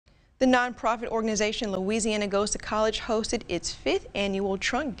The nonprofit organization Louisiana Goes to College hosted its 5th annual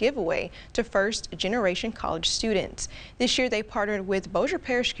trunk giveaway to first-generation college students. This year they partnered with Bossier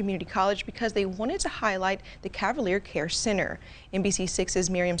Parish Community College because they wanted to highlight the Cavalier Care Center. NBC6's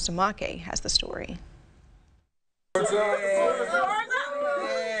Miriam Samake has the story.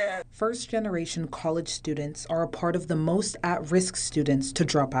 First-generation college students are a part of the most at-risk students to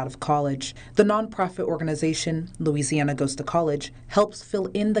drop out of college. The nonprofit organization, Louisiana Goes to College, helps fill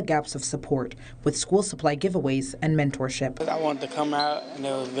in the gaps of support with school supply giveaways and mentorship. I wanted to come out and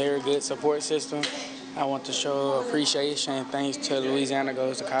it was a very good support system. I want to show appreciation and thanks to Louisiana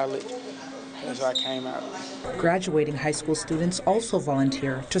Goes to College. That's why I came out. Graduating high school students also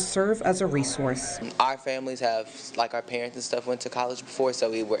volunteer to serve as a resource. Our families have, like our parents and stuff, went to college before,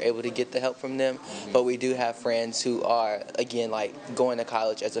 so we were able to get the help from them. But we do have friends who are, again, like going to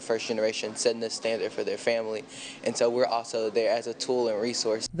college as a first generation, setting the standard for their family. And so we're also there as a tool and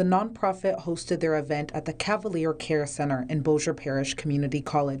resource. The nonprofit hosted their event at the Cavalier Care Center in Bossier Parish Community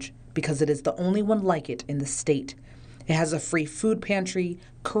College because it is the only one like it in the state. It has a free food pantry,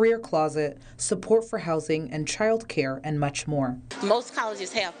 career closet, support for housing and child care, and much more. Most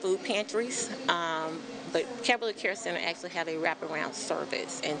colleges have food pantries, but Cavalier Care Center actually have a wraparound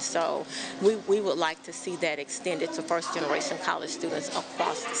service, and so we would like to see that extended to first-generation college students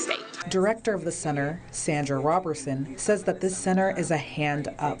across the state. Director of the center, Sandra Robertson, says that this center is a hand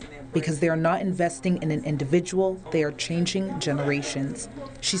up because they are not investing in an individual, they are changing generations.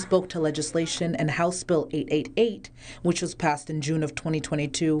 She spoke to legislation and House Bill 888, which was passed in June of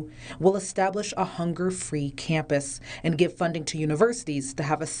 2022, will establish a hunger-free campus and give funding to universities to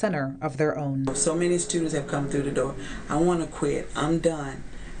have a center of their own. So many students have come through the door. I want to quit. I'm done.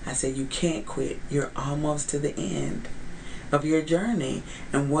 I said, you can't quit. You're almost to the end of your journey.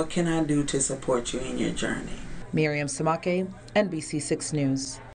 And what can I do to support you in your journey? Miriam Samake, NBC6 News.